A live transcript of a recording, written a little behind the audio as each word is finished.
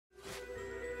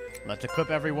Let's equip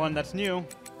everyone that's new.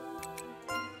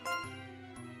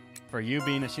 For you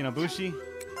being a Shinobushi,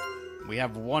 we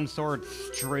have one sword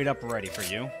straight up ready for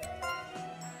you.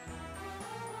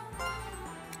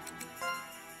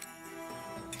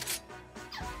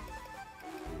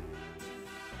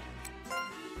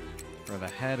 For the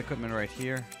head equipment right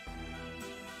here.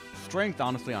 Strength,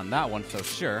 honestly, on that one, so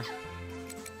sure.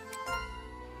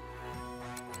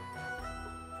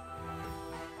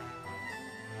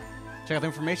 Check out the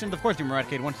information. Of course, you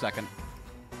eradicate 1 second.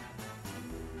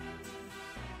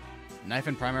 Knife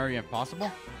and primary if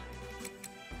possible.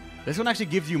 This one actually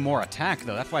gives you more attack,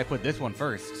 though. That's why I put this one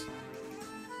first.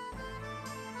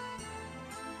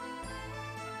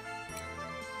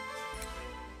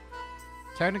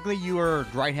 Technically, you are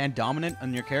right-hand dominant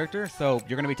on your character, so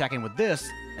you're going to be attacking with this,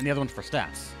 and the other one's for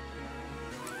stats.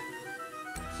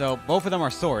 So, both of them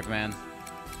are swords, man.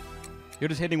 You're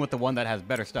just hitting with the one that has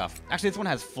better stuff. Actually, this one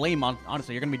has flame on.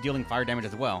 Honestly, you're going to be dealing fire damage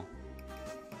as well.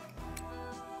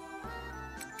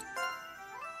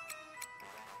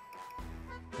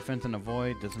 Defense and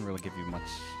avoid doesn't really give you much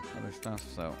other stuff,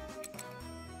 so...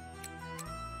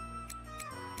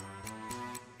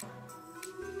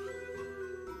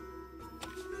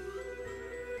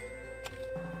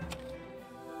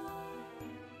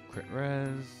 Crit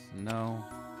res, no.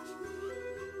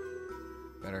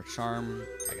 Better charm,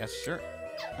 I guess, sure.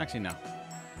 Actually, no.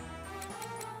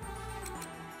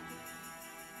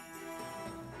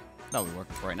 That'll be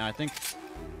working for right now, I think.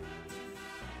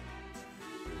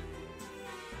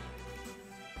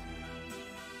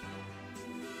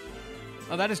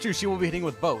 Oh, that is true. She will be hitting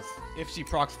with both. If she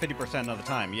procs 50% of the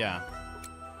time, yeah.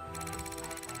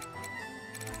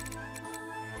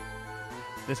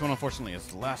 This one, unfortunately,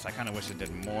 is less. I kind of wish it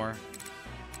did more.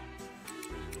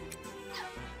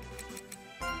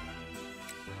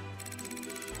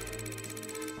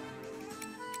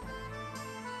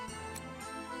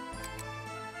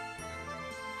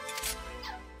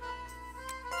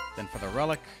 Then for the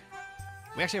relic,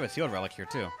 we actually have a sealed relic here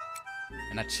too.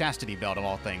 And a chastity belt of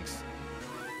all things.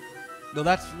 Though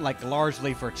that's like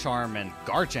largely for charm and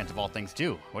guard chance of all things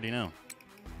too. What do you know?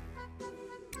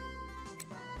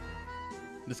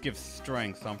 This gives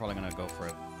strength, so I'm probably gonna go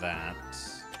for that.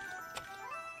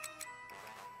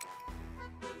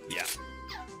 Yeah.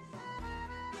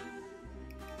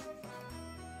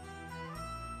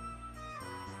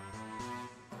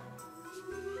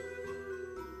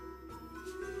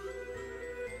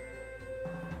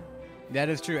 That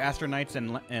is true. Astro Knights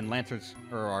and Lancers,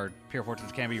 or our Pure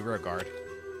Fortunes, can be rear guard.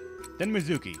 Then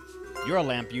Mizuki. You're a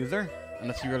lamp user,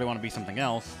 unless you really want to be something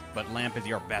else, but lamp is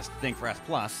your best thing for S+.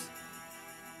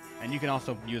 And you can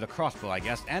also use a crossbow, I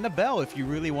guess, and a bell if you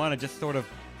really want to just sort of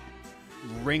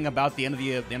ring about the end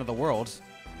of the world.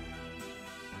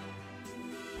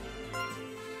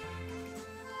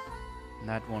 And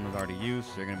that one was already used,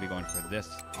 so you're going to be going for this,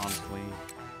 honestly.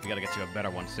 We got to get you a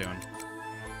better one soon.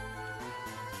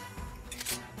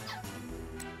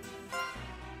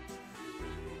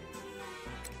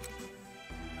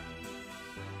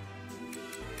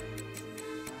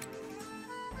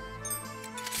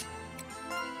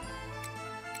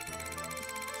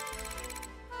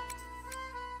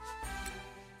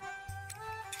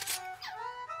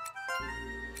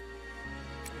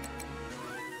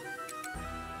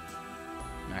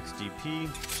 Max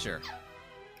DP, sure.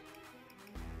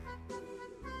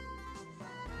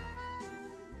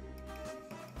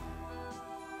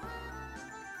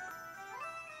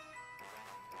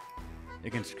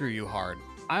 It can screw you hard.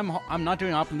 I'm not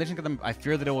doing optimization because I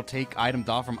fear that it will take items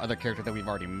off from other characters that we've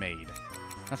already made.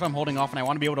 That's why I'm holding off, and I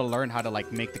want to be able to learn how to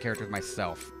like make the characters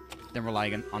myself, than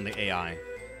relying on the AI.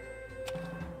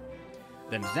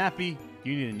 Then Zappy,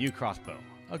 you need a new crossbow,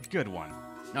 a good one.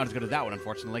 Not as good as that one,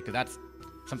 unfortunately, because that's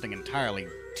something entirely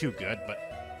too good, but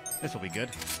this will be good.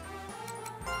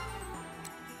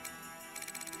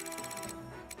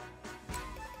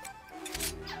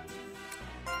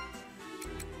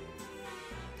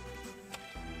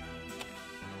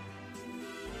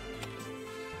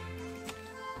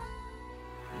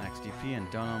 Max DP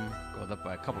and Dunham goes up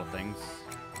by a couple of things.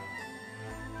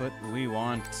 But we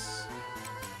want...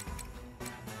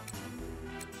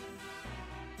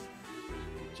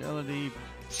 agility...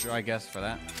 Sure, I guess, for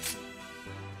that.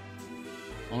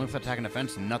 Only for attack and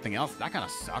defense, nothing else. That kind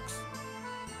of sucks.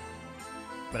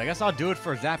 But I guess I'll do it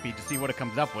for Zappy to see what it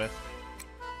comes up with.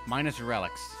 Minus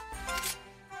relics.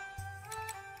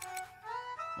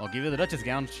 I'll give you the Duchess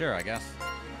gown, sure, I guess.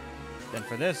 Then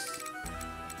for this...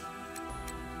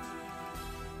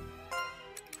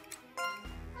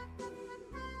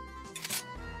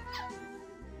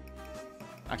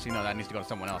 Actually, no, that needs to go to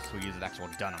someone else who uses actual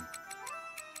Dunham.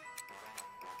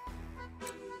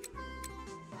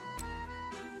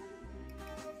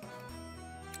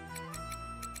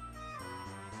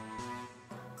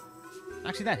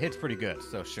 Actually, that hits pretty good,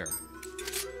 so sure.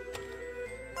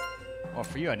 Well,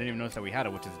 for you, I didn't even notice that we had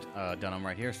it, which is Dunham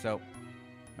right here, so...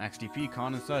 Max DP,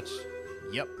 con and such.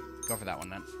 Yep, go for that one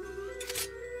then.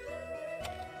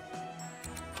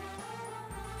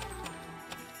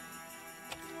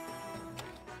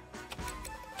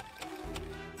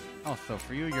 Oh, so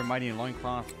for you, your Mighty and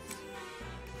Loincloth.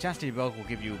 Chastity Belt will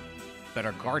give you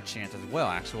better guard chance as well,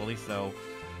 actually, so...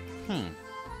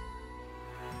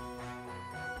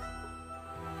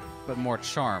 But more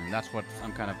charm, that's what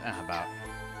I'm kind of about.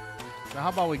 So how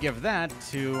about we give that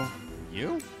to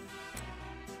you?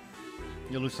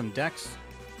 You'll lose some dex,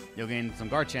 you'll gain some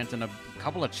guard chance, and a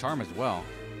couple of charm as well.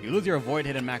 You lose your avoid,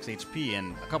 hit, and max HP,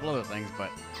 and a couple other things,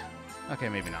 but... Okay,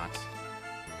 maybe not.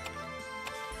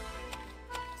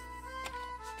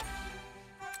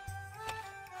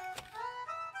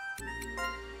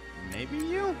 Maybe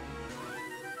you?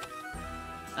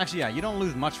 Actually, yeah, you don't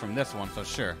lose much from this one, so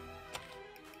sure.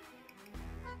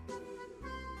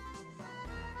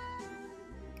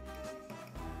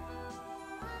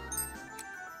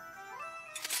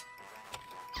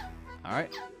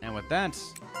 Alright, and with that,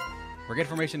 Brigade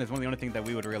Formation is one of the only things that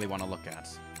we would really want to look at.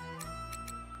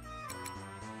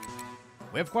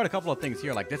 We have quite a couple of things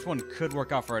here, like this one could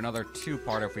work out for another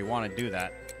two-parter if we want to do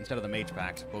that, instead of the Mage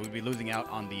Pact, but we'd be losing out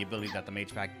on the ability that the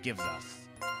Mage Pact gives us.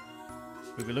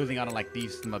 We'd be losing out on, like,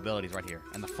 these some abilities right here.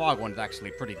 And the Fog one's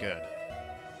actually pretty good.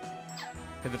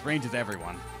 Because it ranges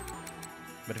everyone.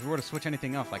 But if we were to switch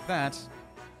anything else like that...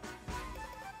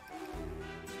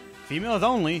 Females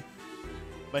only!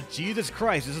 But Jesus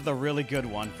Christ, this is the really good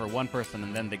one for one person,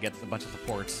 and then they get a bunch of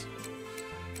supports.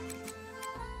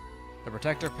 The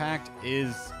Protector Pact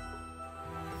is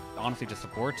honestly just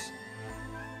support.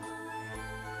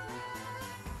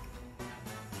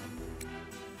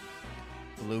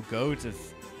 Blue Goat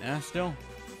is still.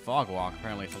 Fogwalk,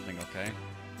 apparently something okay.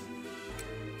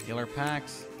 Healer Pact.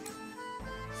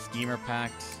 Schemer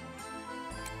Pact.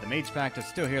 The Mage Pact is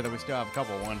still here, though we still have a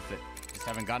couple ones that just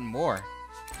haven't gotten more.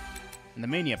 And the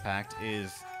Mania Pact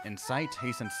is Insight,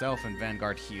 Hasten Self, and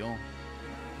Vanguard Heal.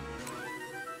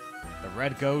 The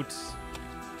Red Goat,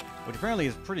 which apparently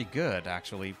is pretty good,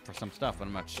 actually, for some stuff, but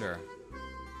I'm not sure.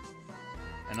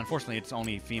 And unfortunately, it's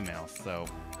only females, so...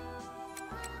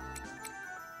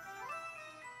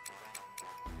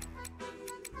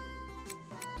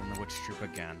 And the Witch Troop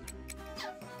again.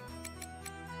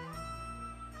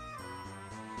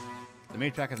 The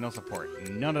Mage Pack has no support.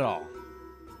 None at all.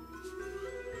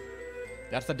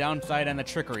 That's the downside and the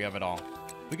trickery of it all.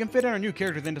 We can fit in our new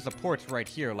characters into supports right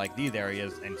here, like these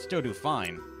areas, and still do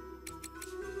fine.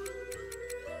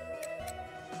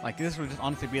 Like, this would just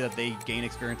honestly be that they gain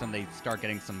experience and they start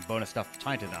getting some bonus stuff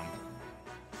tied to them.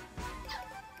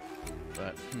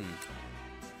 But,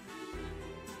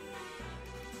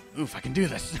 Oof, I can do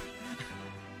this!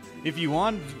 If you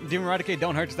want, Demon Eradicate,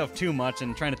 don't hurt yourself too much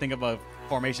and trying to think of a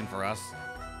formation for us.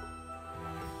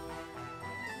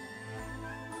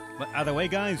 But either way,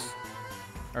 guys...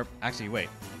 Or, actually, wait.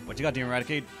 What you got, Demon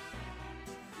Eradicate?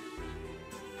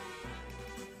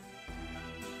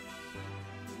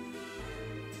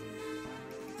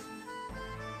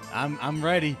 I'm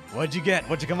ready. What'd you get?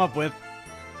 What'd you come up with?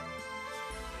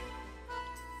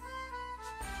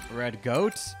 Red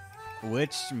Goat,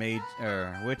 Witch, Mage,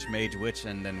 Witch,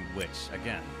 and then Witch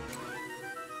again.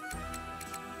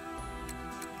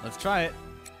 Let's try it.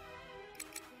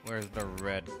 Where's the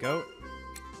Red Goat?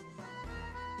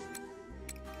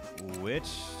 Witch,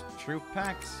 Troop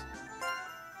Pact.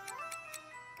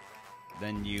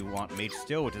 Then you want Mage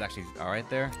Steel, which is actually alright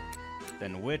there.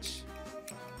 Then Witch.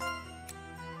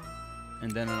 And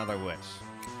then another Witch.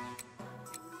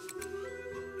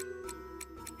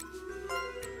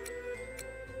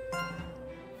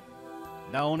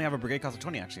 Now I only have a brigade cost of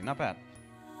 20, actually. Not bad.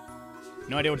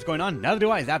 No idea what's going on? Neither do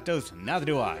I, Zapdos. Neither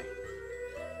do I.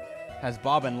 Has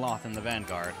Bob and Loth in the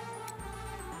Vanguard.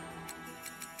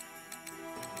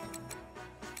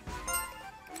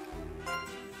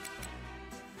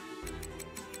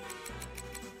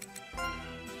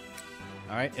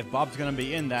 Alright, if Bob's gonna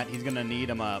be in that, he's gonna need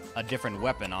him a different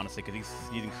weapon, honestly, because he's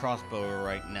using crossbow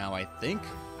right now, I think.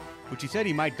 Which he said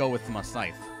he might go with a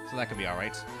scythe, so that could be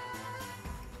alright.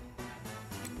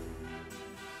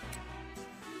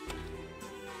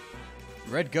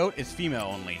 Red Goat is female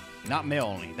only, not male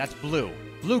only. That's blue.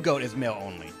 Blue Goat is male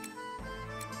only.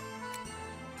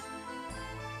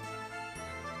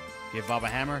 Give Bob a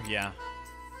hammer? Yeah.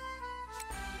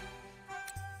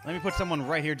 Let me put someone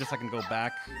right here just so I can go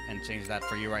back and change that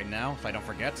for you right now, so I don't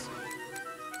forget.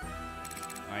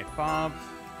 Alright, Bob.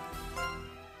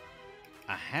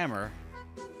 A hammer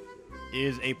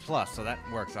is a plus, so that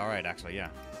works alright, actually, yeah.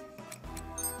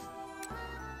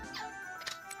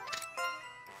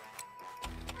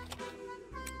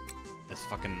 this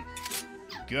fucking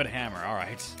good hammer. All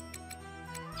right.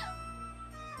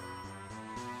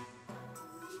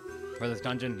 For this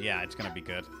dungeon, yeah, it's gonna be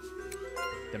good.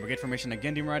 Then Brigade Formation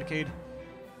again, Demon Radicade,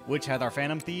 which has our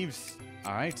Phantom Thieves.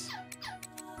 All right.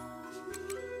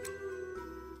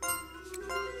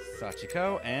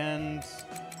 Sachiko and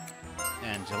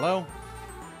Angelo.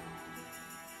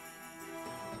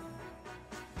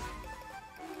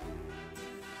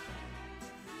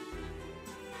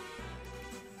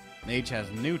 Mage has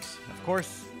Newt, of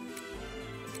course.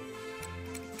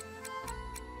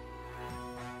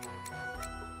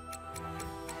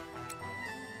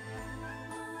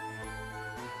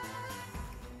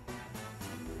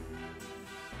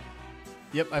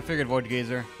 Yep, I figured Void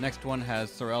Gazer. Next one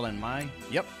has Sorel and Mai.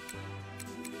 Yep.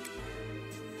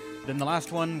 Then the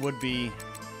last one would be...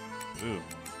 Ooh.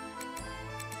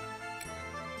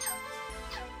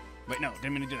 Wait, no,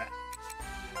 didn't mean to do that.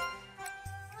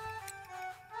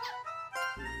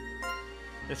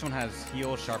 This one has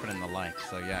Heal, Sharpen, and the like,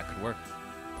 so yeah, it could work.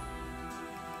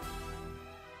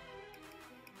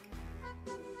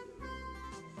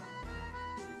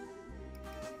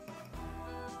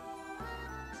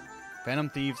 Phantom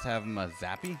Thieves have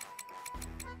Zappy.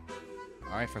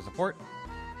 Alright, for support.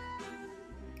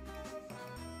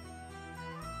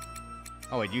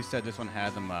 Oh wait, you said this one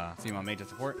had them female mage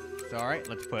support. So alright,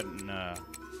 let's put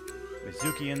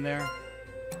Mizuki in there.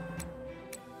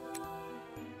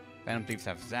 Phantom Thieves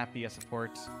have Zappy as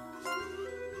support.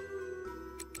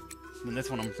 And this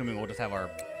one I'm assuming we'll just have our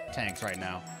tanks right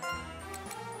now.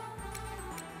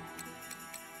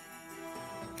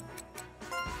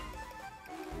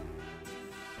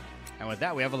 And with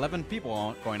that, we have 11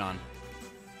 people going on.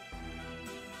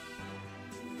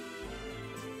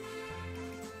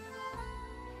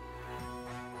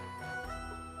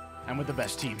 I'm with the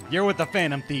best team. You're with the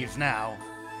Phantom Thieves now.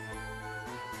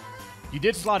 You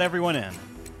did slot everyone in.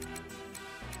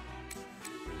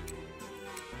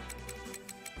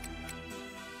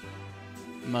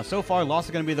 So far, Lost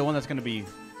is going to be the one that's going to be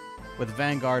with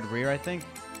Vanguard rear, I think.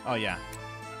 Oh, yeah.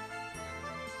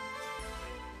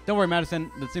 Don't worry, Madison.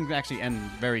 The thing's going to actually end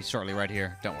very shortly right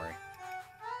here. Don't worry.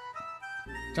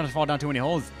 Trying to fall down too many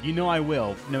holes? You know I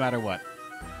will, no matter what.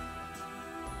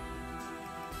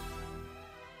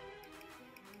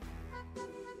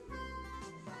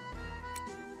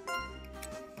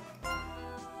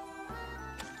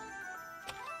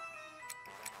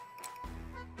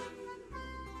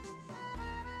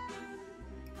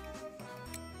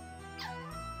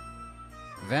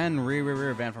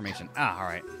 Rear, van formation. Ah,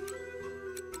 alright.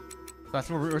 So that's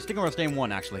we're sticking with game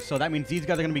 1, actually. So that means these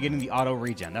guys are going to be getting the auto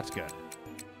regen. That's good.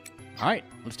 Alright,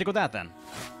 let's stick with that then.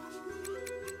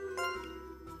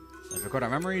 Let's record our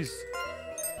memories.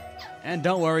 And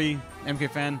don't worry, MK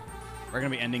fan, we're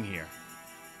going to be ending here.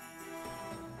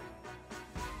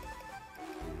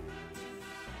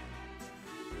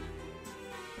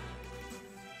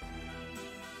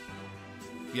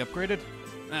 Be upgraded?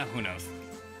 Who knows.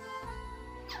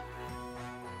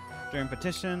 During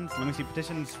petitions, let me see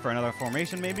petitions for another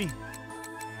formation, maybe?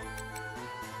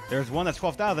 There's one that's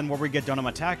 12,000 where we get Dunham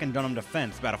Attack and Dunham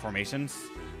Defense battle formations.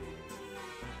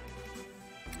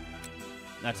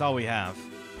 That's all we have.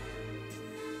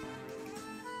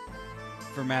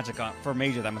 For for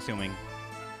mages, I'm assuming.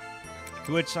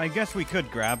 Which I guess we could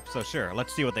grab, so sure,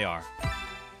 let's see what they are.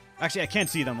 Actually, I can't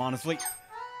see them, honestly.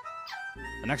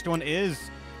 The next one is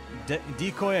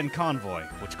Decoy and Convoy,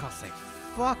 which costs a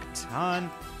fuck ton.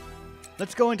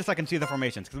 Let's go into so I can see the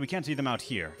formations, because we can't see them out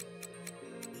here.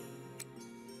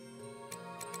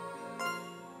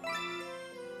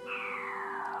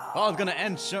 Oh, I was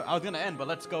gonna end, but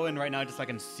let's go in right now just so I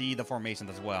can see the formations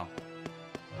as well.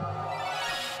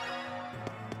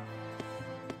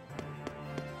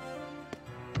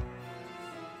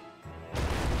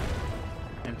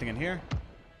 Anything in here?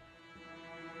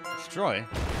 Destroy,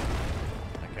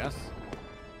 I guess.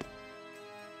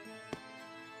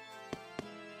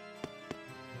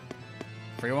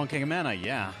 Free 1 King of Mana,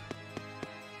 yeah.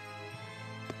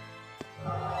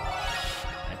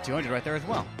 And 200 right there as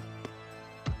well.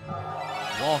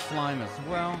 Wall slime as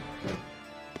well.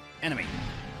 Enemy.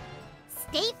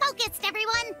 Stay focused,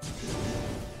 everyone.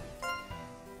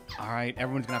 All right,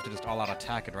 everyone's gonna have to just all-out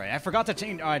attack it, right? I forgot to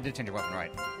change. Oh, I did change your weapon,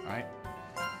 right? All right.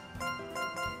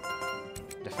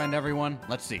 Defend everyone.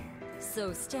 Let's see.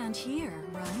 So stand here,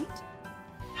 right?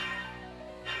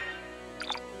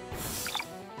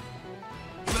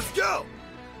 Let's go!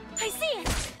 I see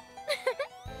it.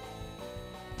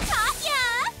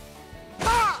 Gotcha!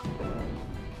 Ah!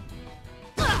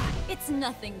 It's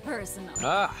nothing personal.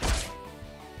 Ah!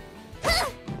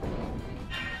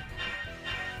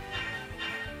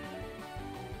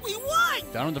 We won!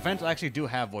 Down on defense, I actually do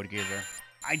have Void Gazer.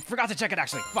 I forgot to check it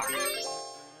actually. Fuck.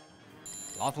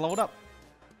 Lost leveled up.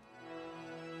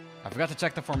 I forgot to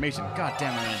check the formation. God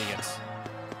damn it, idiots.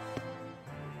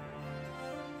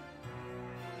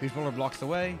 Beast Roller blocks the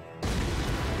way.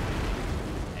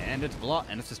 And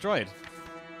it's destroyed.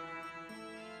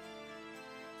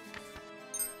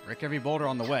 Rick Heavy Boulder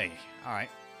on the way. Alright.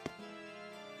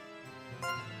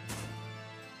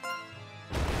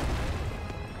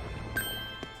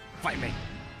 Fight me.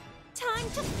 Time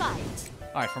to fight.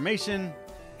 Alright, formation.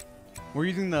 We're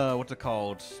using the, what's it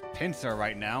called? Pincer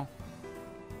right now.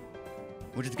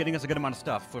 Which is getting us a good amount of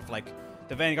stuff. With like,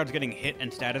 the Vanguard's getting hit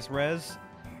and status res.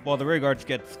 While the rear guards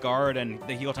get scarred and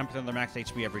they heal 10% of their max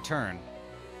HP every turn.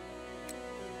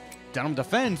 Down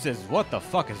defense is, what the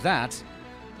fuck is that?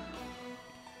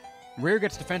 Rear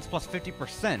gets defense plus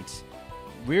 50%.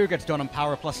 Rear gets Donum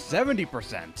Power plus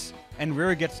 70%. And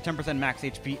rear gets 10% max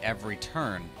HP every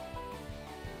turn.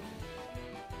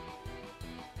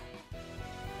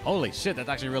 Holy shit, that's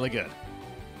actually really good.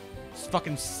 It's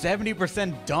fucking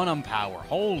 70% Dunham power.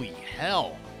 Holy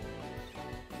hell.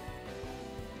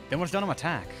 Then what's Dunham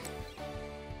attack?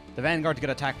 The Vanguards get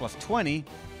attack plus 20.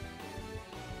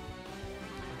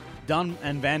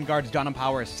 And Vanguard's Dunham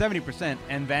power is 70%,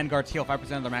 and Vanguards heal 5%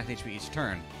 of their max HP each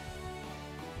turn.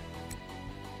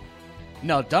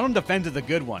 No, Dunham defense is a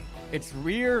good one. It's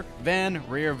rear, van,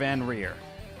 rear, van, rear.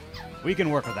 We can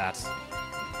work with that.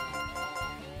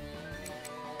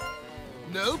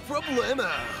 No problemo.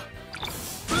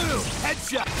 Boom!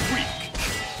 Headshot, freak!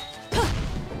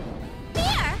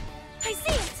 There! I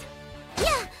see it!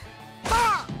 Yeah!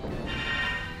 Ah!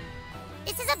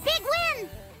 This is a big win!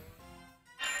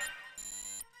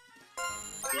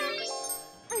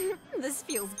 This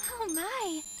feels... Oh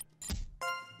my!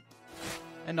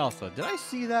 And also, did I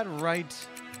see that right?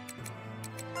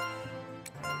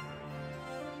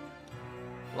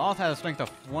 Loth has a strength of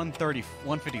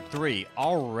 153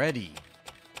 already.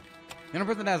 The only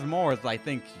person that has more is, I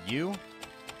think, you.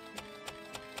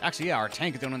 Actually, yeah, our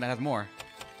tank is the only one that has more.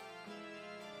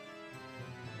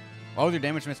 Oh, was your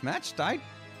damage mismatched? I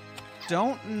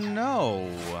don't know,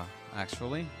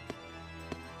 actually.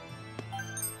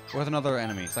 With another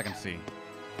enemy, so I can see.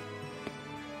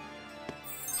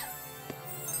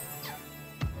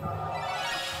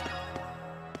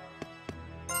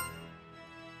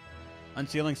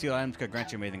 Unsealing sealed items could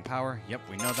grant you amazing power. Yep,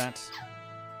 we know that.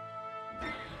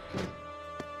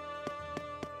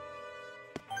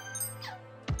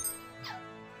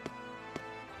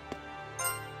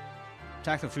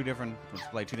 Attacks of two different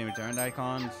display 2 damage earned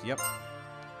icons. Yep.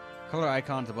 Color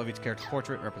icons above each character's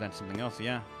portrait represent something else.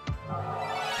 Yeah.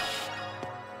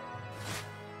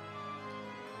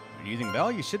 Are you using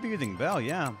Bell? You should be using Bell.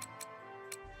 Yeah.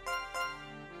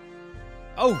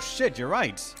 Oh shit! You're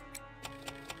right.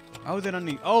 I was on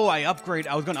the. Oh, I was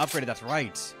going to upgrade it. That's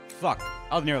right. Fuck.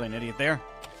 I was nearly an idiot there.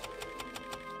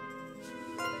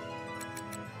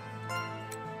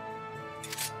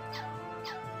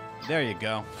 There you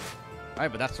go.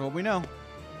 Alright, but that's what we know.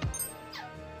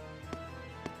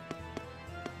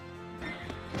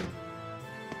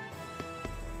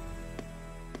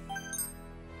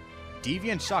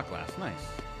 Deviant Shot Glass. Nice.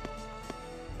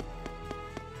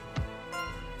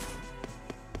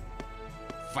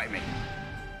 Fight me.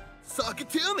 Suck it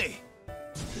to me!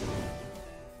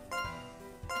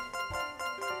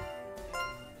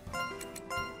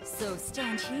 So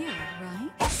stand here, right?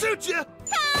 I'll shoot you!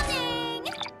 Coming!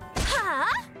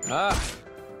 Huh?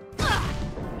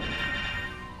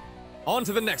 On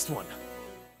to the next one.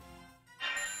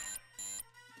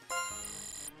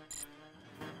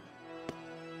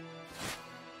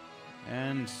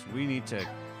 And we need to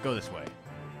go this way.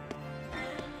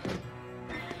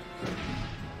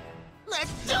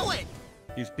 Let's do it!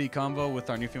 Use speed combo with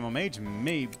our new female mage?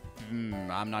 Maybe.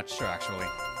 I'm not sure, actually.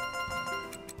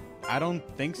 I don't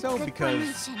think so, Good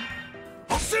because... formation.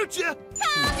 I'll shoot you!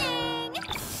 Coming!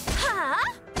 Huh?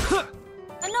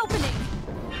 An opening!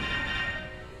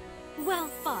 Well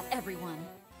fought, everyone.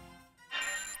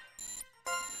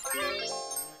 Fucking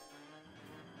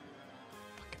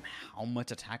how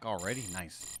much attack already?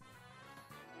 Nice.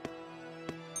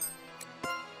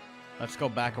 Let's go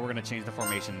back and we're gonna change the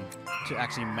formation to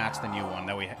actually match the new one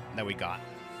that we got.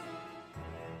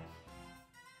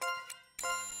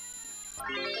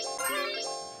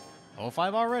 Oh,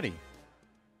 5 already.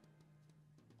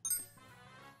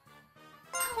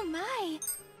 Oh my!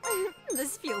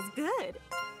 This feels good.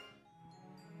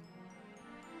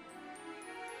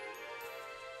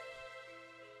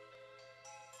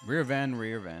 Rear van,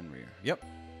 rear van, rear. Yep.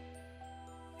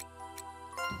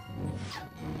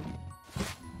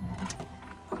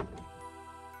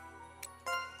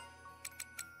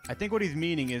 I think what he's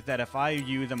meaning is that if I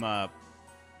use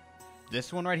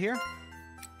this one right here,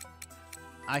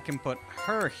 I can put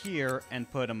her here and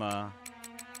put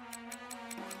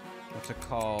what's it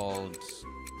called?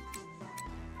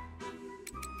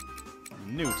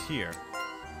 Newt here.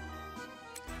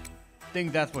 I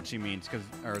think that's what she means,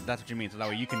 or that's what she means, so that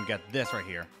way you can get this right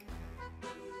here.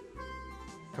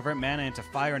 Convert mana into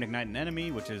fire and ignite an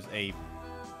enemy, which is a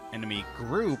enemy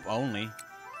group only.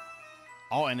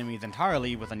 All enemies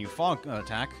entirely with a new fog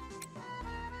attack.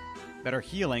 Better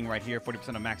healing right here,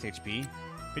 40% of max HP.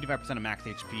 55% of max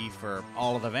HP for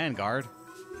all of the Vanguard.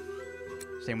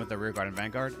 Same with the Rearguard and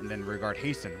Vanguard. And then Rearguard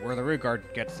Hasten, where the Rearguard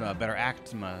gets better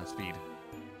Actima speed.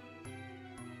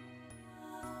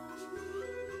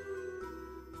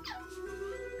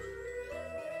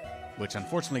 Which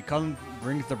unfortunately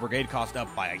brings the brigade cost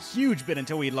up by a huge bit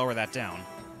until we lower that down.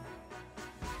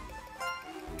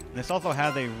 And this also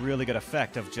has a really good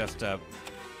effect of just,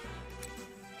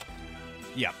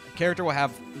 yeah, character will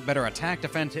have better attack,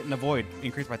 defense, hit, and avoid,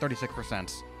 increased by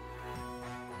 36%.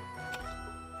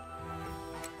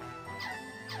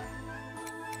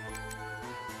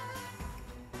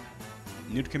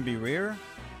 Newt can be rear?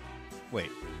 Wait,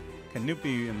 can Newt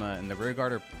be in the rear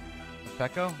guard or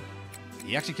Pecco?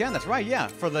 He actually can, that's right, yeah,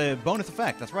 for the bonus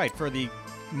effect, that's right, for the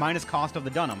minus cost of the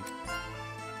Dunham.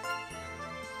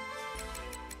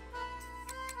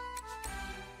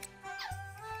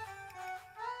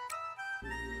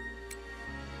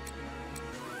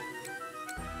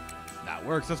 That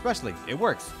works, especially. It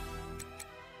works.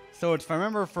 So if I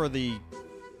remember for the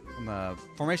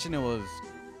formation, it was...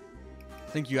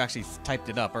 I think you actually typed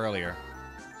it up earlier.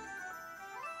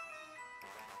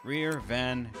 Rear,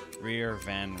 van, rear,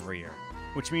 van, rear.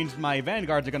 Which means my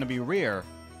vanguards are going to be rear.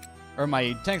 Or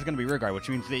my tanks are going to be rear guard, which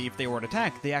means if they were to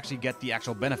attack, they actually get the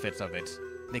actual benefits of it.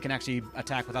 They can actually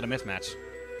attack without a mismatch.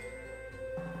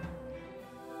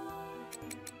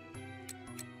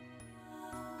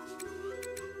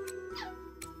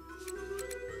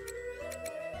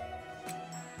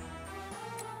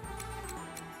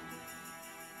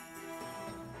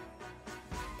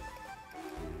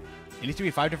 It needs to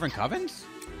be 5 different covens?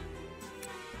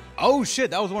 Oh shit,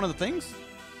 that was one of the things?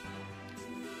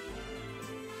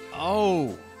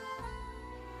 Oh.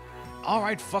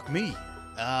 Alright, fuck me.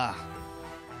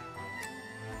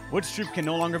 Which troop can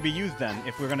no longer be used then,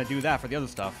 if we're gonna do that for the other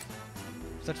stuff?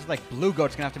 Such as like Blue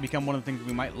Goat's gonna have to become one of the things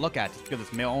we might look at just because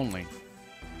it's male only.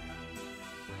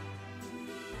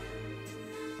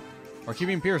 Or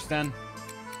keeping Pierce then.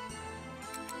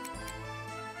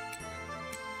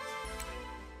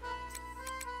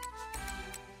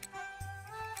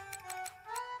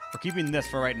 We're keeping this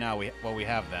for right now, what we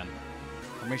have then.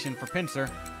 Formation for Pincer.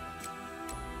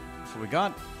 That's what we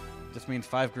got. This means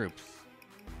 5 groups.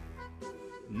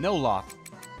 No lock.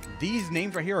 These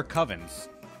names right here are covens.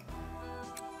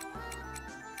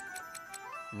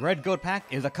 Red Goat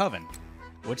Pact is a coven.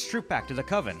 Witch Troop Pact is a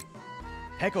coven.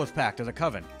 Pecco's Pact is a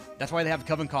coven. That's why they have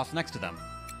coven costs next to them.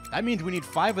 That means we need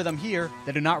 5 of them here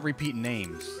that do not repeat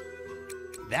names.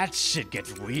 That shit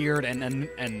gets weird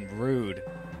and rude.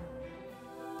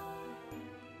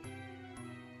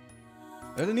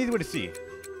 There's an easy way to see.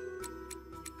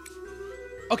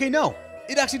 Okay, no.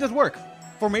 It actually does work.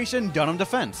 Formation Dunham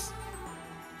Defense.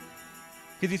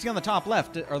 Because you see on the top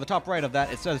left, or the top right of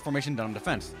that, it says Formation Dunham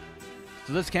Defense.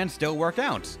 So this can still work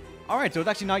out. Alright, so it's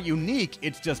actually not unique.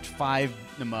 It's just 5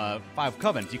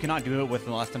 covens. You cannot do it with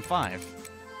less than 5.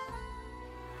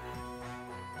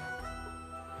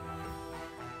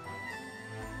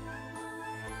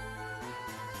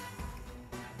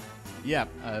 Yeah,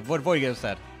 what Voidigo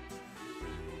said.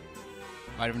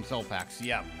 Vitamin Soul Packs,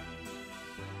 yeah.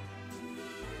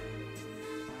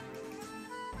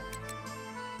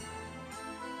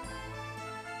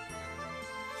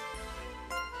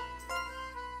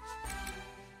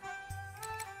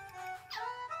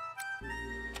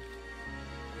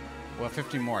 Well,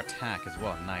 50 more attack as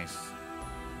well, nice.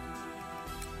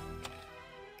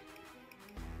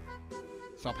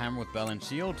 Swap hammer with bell and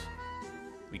shield?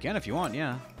 We can if you want,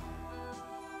 yeah.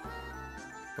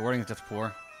 The wording is just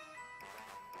poor.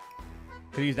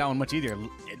 Could use that one much easier.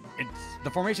 The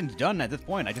formation's done at this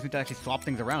point. I just need to actually swap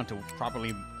things around to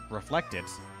properly reflect it.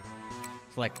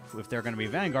 It's like, if they're going to be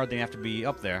Vanguard, they have to be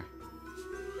up there.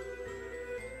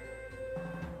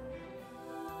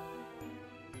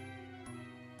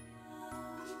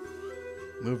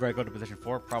 Move right, go to position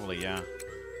 4? Probably, yeah.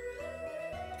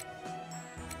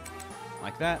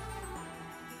 Like that.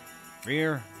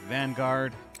 Rear,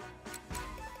 Vanguard,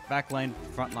 backline,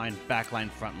 frontline, backline,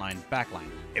 frontline, backline.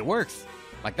 It works!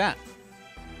 Like that.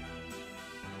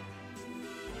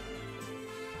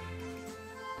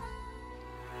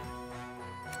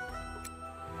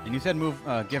 And you said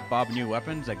give Bob new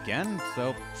weapons again,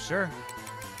 so sure.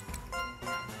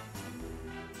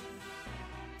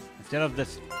 Instead of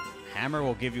this hammer,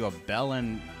 we'll give you a bell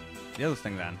and the other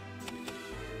thing then.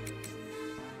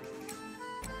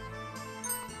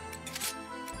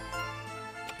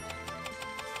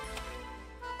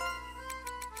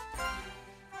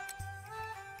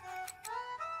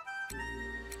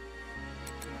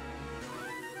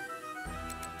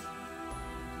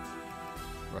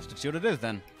 Rusted shield it is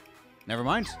then. Never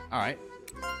mind. Alright.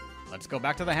 Let's go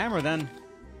back to the hammer then.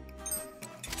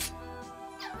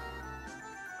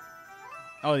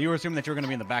 Oh, you were assuming that you were going to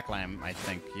be in the back line, I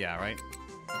think. Yeah, right?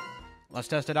 Let's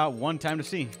test it out one time to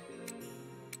see.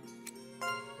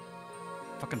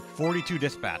 Fucking 42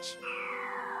 dispatch.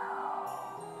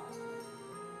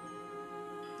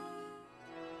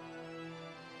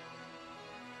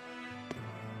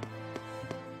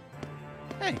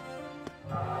 Hey.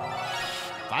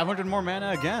 500 more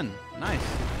mana again. Nice.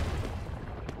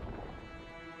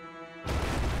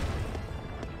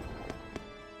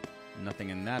 Nothing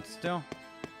in that still.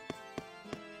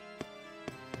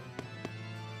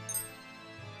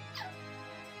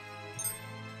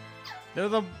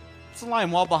 There's a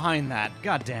slime wall behind that.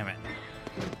 God damn it.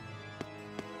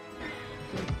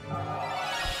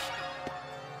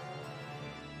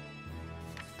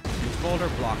 This boulder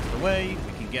blocks the way.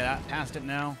 We can get out past it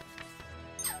now.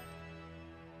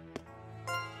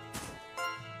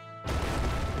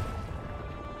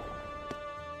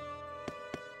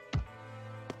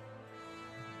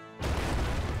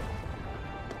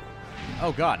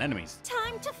 Oh god, enemies.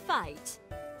 Time to fight.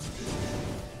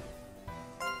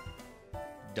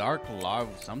 Dark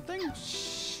lava something?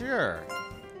 Sure.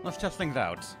 Let's test things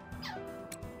out.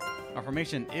 Our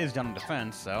formation is down in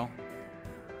defense, so...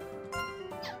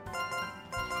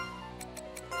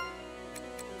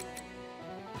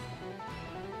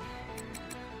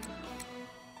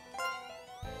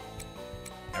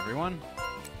 Everyone?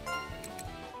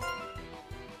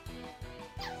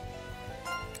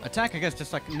 Attack, I guess,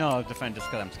 just like... No, defend just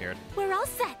because I'm scared. We're all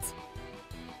set.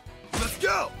 Let's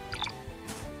go!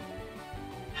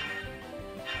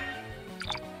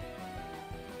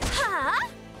 Huh?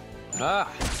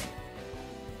 Ah!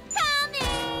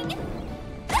 Coming!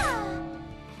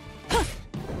 Ah!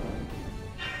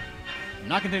 I'm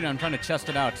not continuing, I'm trying to chest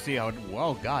it out to see how...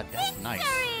 Oh god, that's nice.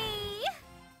 Victory!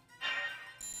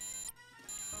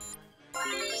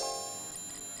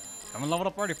 I'm leveled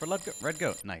up already for Red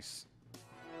Goat. Nice.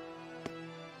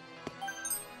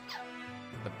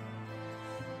 The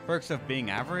perks of being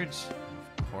average?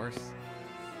 Of course.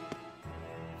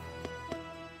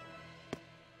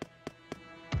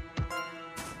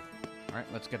 Alright,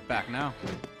 let's get back now.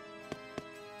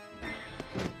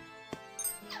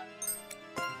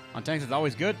 On tanks, it's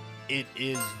always good. It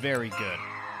is very good.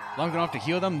 As long as we don't have to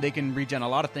heal them, they can regen a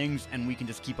lot of things, and we can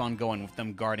just keep on going with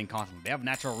them guarding constantly. They have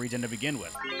natural regen to begin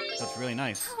with, so it's really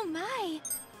nice. Oh my!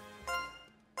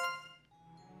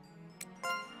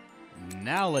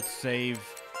 Now let's save.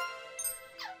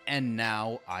 And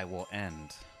now I will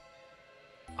end.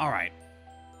 Alright.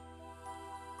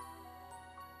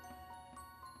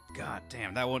 God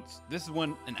damn, this is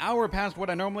an hour past what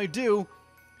I normally do.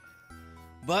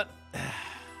 But,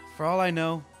 for all I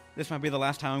know, this might be the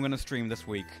last time I'm going to stream this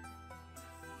week.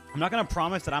 I'm not going to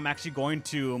promise that I'm actually going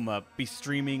to be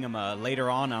streaming later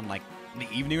on like the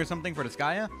evening or something for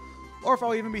Disgaea, or if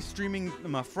I'll even be streaming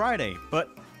Friday, but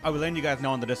I will let you guys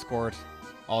know on the Discord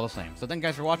all the same. So thank you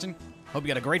guys for watching. Hope you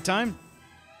had a great time.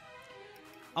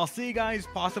 I'll see you guys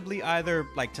possibly either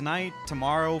like tonight,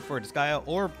 tomorrow for Disgaea,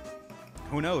 or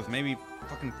who knows, maybe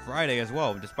fucking Friday as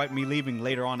well, despite me leaving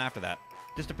later on after that.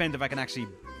 Just depends if I can actually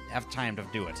have time to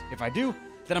do it. If I do,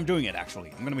 then I'm doing it actually.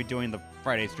 I'm going to be doing the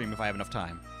Friday stream if I have enough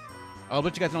time. I'll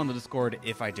let you guys know on the Discord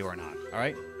if I do or not,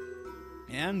 alright?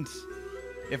 And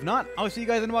if not, I'll see you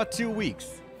guys in about 2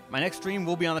 weeks. My next stream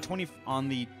will be on the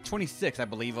 26th, I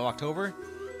believe, of October.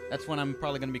 That's when I'm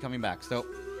probably going to be coming back. So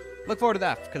look forward to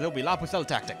that, because it'll be La Pucelle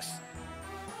Tactics.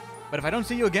 But if I don't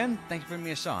see you again, thanks for giving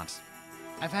me a shot.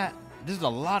 This is a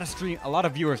lot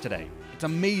of viewers today. It's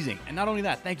amazing. And not only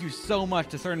that, thank you so much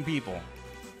to certain people.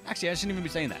 Actually, I shouldn't even be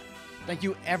saying that. Thank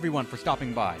you everyone for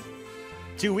stopping by.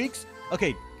 2 weeks?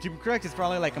 Okay, to be correct, it's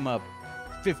probably like I'm a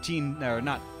 15 or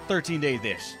not 13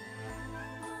 days-ish.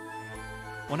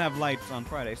 Won't have lights on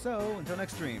Friday, so until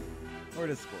next stream. Or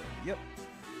Discord. Yep.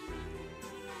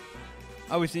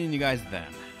 I'll be seeing you guys then.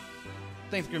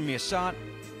 Thanks for giving me a shot.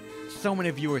 So many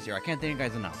viewers here. I can't thank you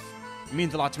guys enough. It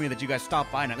means a lot to me that you guys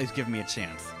stop by and at least give me a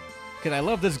chance. Because I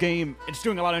love this game. It's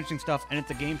doing a lot of interesting stuff, and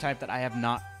it's a game type that I have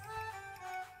not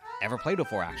ever played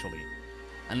before, actually.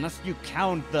 Unless you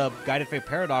count the Guided Fate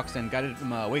Paradox and Guided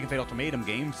Awakened Fate Ultimatum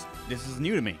games, this is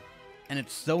new to me. And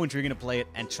it's so intriguing to play it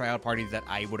and try out parties that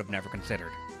I would have never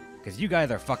considered. Because you guys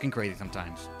are fucking crazy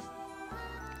sometimes.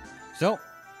 So,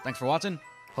 thanks for watching.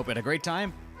 Hope you had a great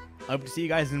time. I hope to see you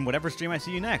guys in whatever stream I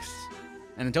see you next.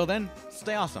 And until then,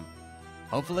 stay awesome.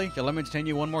 Hopefully, you'll let me entertain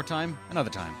you one more time, another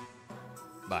time.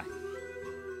 Bye.